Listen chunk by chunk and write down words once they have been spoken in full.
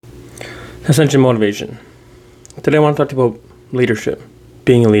Ascension Motivation. Today I want to talk about leadership,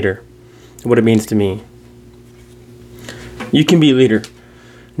 being a leader, and what it means to me. You can be a leader,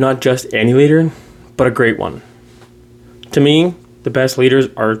 not just any leader, but a great one. To me, the best leaders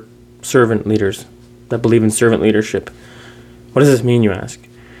are servant leaders that believe in servant leadership. What does this mean, you ask?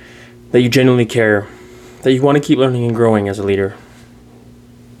 That you genuinely care, that you want to keep learning and growing as a leader.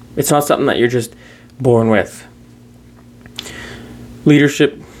 It's not something that you're just born with.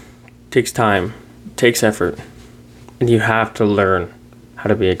 Leadership takes time, takes effort, and you have to learn how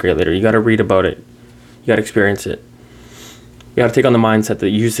to be a great leader. You got to read about it. You got to experience it. You got to take on the mindset that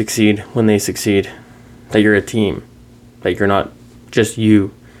you succeed when they succeed, that you're a team, that you're not just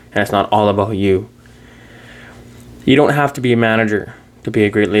you, and it's not all about you. You don't have to be a manager to be a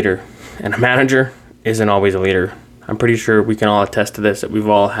great leader, and a manager isn't always a leader. I'm pretty sure we can all attest to this, that we've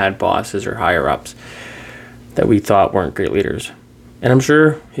all had bosses or higher ups that we thought weren't great leaders. And I'm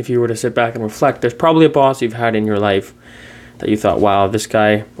sure if you were to sit back and reflect, there's probably a boss you've had in your life that you thought, wow, this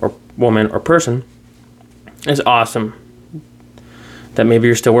guy or woman or person is awesome. That maybe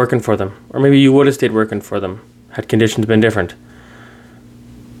you're still working for them. Or maybe you would have stayed working for them had conditions been different.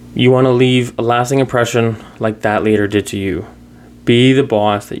 You want to leave a lasting impression like that leader did to you. Be the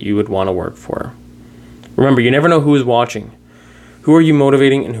boss that you would want to work for. Remember, you never know who is watching. Who are you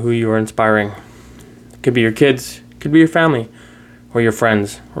motivating and who you are inspiring? It could be your kids, it could be your family, or your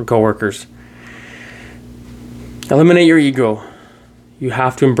friends or coworkers. Eliminate your ego. You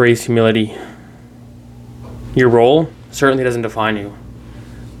have to embrace humility. Your role certainly doesn't define you.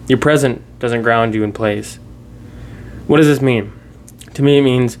 Your present doesn't ground you in place. What does this mean? To me, it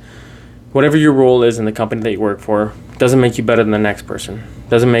means whatever your role is in the company that you work for doesn't make you better than the next person.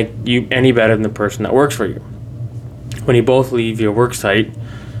 Doesn't make you any better than the person that works for you. When you both leave your work site,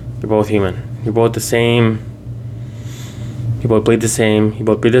 you're both human. You're both the same. You both bleed the same. You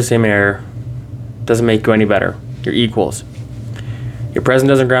both breathe the same air. Doesn't make you any better. You're equals. Your present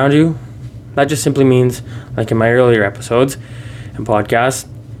doesn't ground you. That just simply means, like in my earlier episodes and podcasts,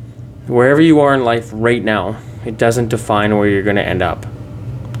 wherever you are in life right now, it doesn't define where you're going to end up.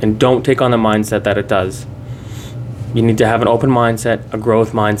 And don't take on the mindset that it does. You need to have an open mindset, a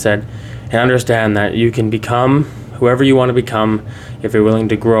growth mindset, and understand that you can become whoever you want to become if you're willing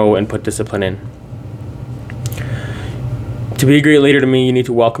to grow and put discipline in. To be a great leader to me, you need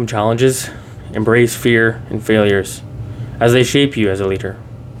to welcome challenges, embrace fear and failures as they shape you as a leader.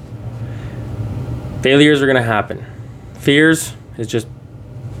 Failures are going to happen. Fears is just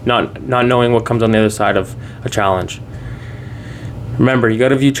not knowing what comes on the other side of a challenge. Remember, you got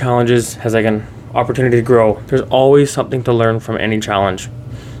to view challenges as like an opportunity to grow. There's always something to learn from any challenge.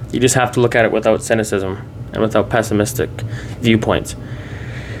 You just have to look at it without cynicism and without pessimistic viewpoints.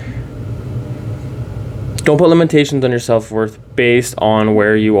 Don't put limitations on your self-worth based on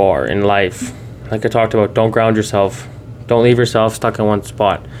where you are in life. Like I talked about, don't ground yourself. Don't leave yourself stuck in one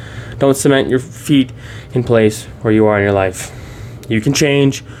spot. Don't cement your feet in place where you are in your life. You can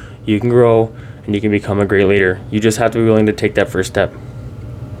change, you can grow, and you can become a great leader. You just have to be willing to take that first step.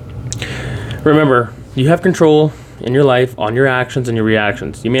 Remember, you have control in your life on your actions and your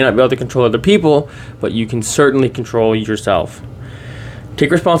reactions. You may not be able to control other people, but you can certainly control yourself. Take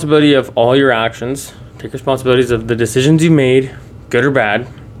responsibility of all your actions. Take responsibilities of the decisions you made, good or bad,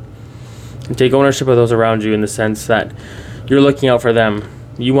 and take ownership of those around you in the sense that you're looking out for them.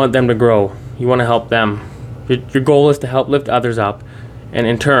 You want them to grow. You want to help them. Your goal is to help lift others up, and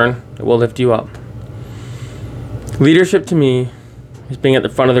in turn, it will lift you up. Leadership to me is being at the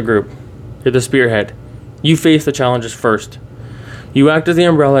front of the group. You're the spearhead. You face the challenges first. You act as the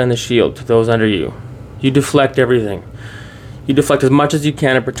umbrella and the shield to those under you. You deflect everything. You deflect as much as you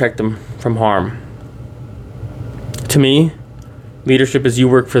can and protect them from harm. To me, leadership is you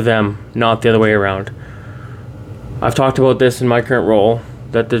work for them, not the other way around. I've talked about this in my current role,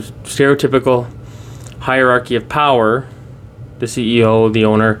 that the stereotypical hierarchy of power, the CEO, the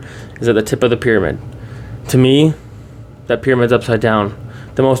owner, is at the tip of the pyramid. To me, that pyramid's upside down.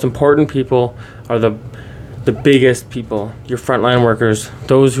 The most important people are the biggest people, your frontline workers,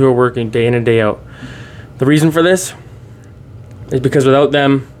 those who are working day in and day out. The reason for this is because without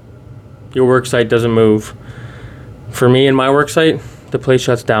them, your work site doesn't move. For me and my work site, the place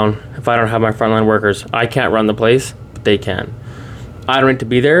shuts down if I don't have my frontline workers. I can't run the place, but they can. I don't need to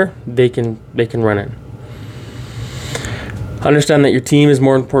be there, they can run it. Understand that your team is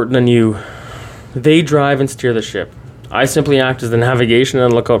more important than you. They drive and steer the ship. I simply act as the navigation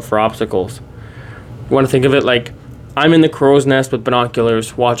and look out for obstacles. You want to think of it like I'm in the crow's nest with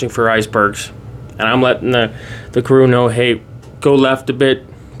binoculars watching for icebergs, and I'm letting the crew know, hey, go left a bit,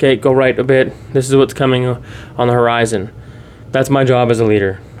 okay, go right a bit. This is what's coming on the horizon. That's my job as a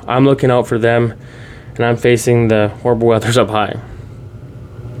leader. I'm looking out for them, and I'm facing the horrible weathers up high.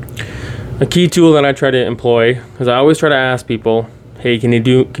 A key tool that I try to employ is I always try to ask people, hey, can you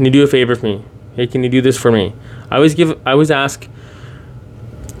do a favor for me? Hey, can you do this for me? I always ask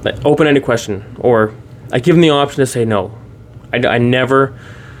like open-ended question, or I give them the option to say no. I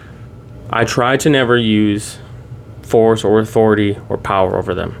try to never use force or authority or power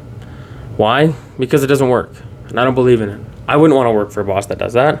over them. Why? Because it doesn't work, and I don't believe in it. I wouldn't want to work for a boss that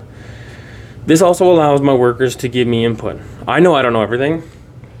does that. This also allows my workers to give me input. I know I don't know everything.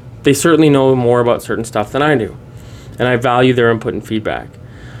 They certainly know more about certain stuff than I do, and I value their input and feedback.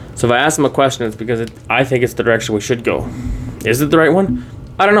 So if I ask them a question, it's because I think it's the direction we should go. Is it the right one?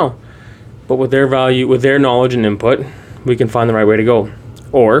 I don't know. But with their value, with their knowledge and input, we can find the right way to go.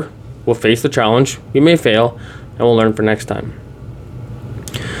 Or we'll face the challenge, we may fail, and we'll learn for next time.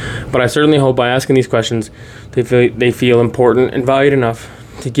 But I certainly hope by asking these questions, they feel important and valued enough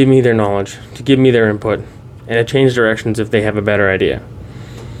to give me their knowledge, to give me their input, and to change directions if they have a better idea.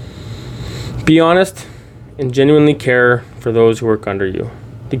 Be honest and genuinely care for those who work under you.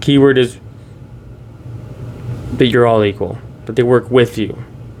 The key word is that you're all equal, that they work with you.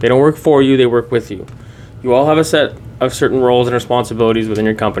 They don't work for you, they work with you. You all have a set of certain roles and responsibilities within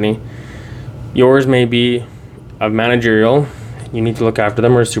your company. Yours may be a managerial. You need to look after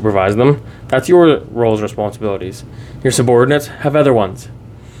them or supervise them. That's your roles and responsibilities. Your subordinates have other ones.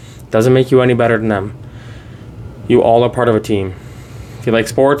 Doesn't make you any better than them. You all are part of a team. If you like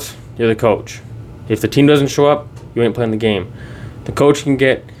sports, you're the coach. If the team doesn't show up, you ain't playing the game. The coach can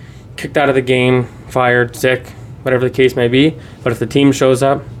get kicked out of the game, fired, sick, whatever the case may be, but if the team shows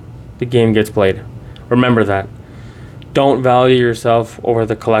up, the game gets played. Remember that. Don't value yourself over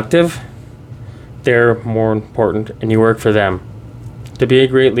the collective. They're more important, and you work for them. To be a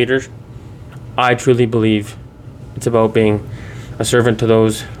great leader, I truly believe it's about being a servant to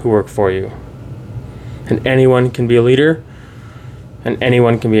those who work for you. And anyone can be a leader, and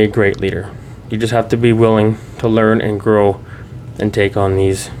anyone can be a great leader. You just have to be willing to learn and grow and take on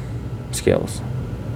these skills.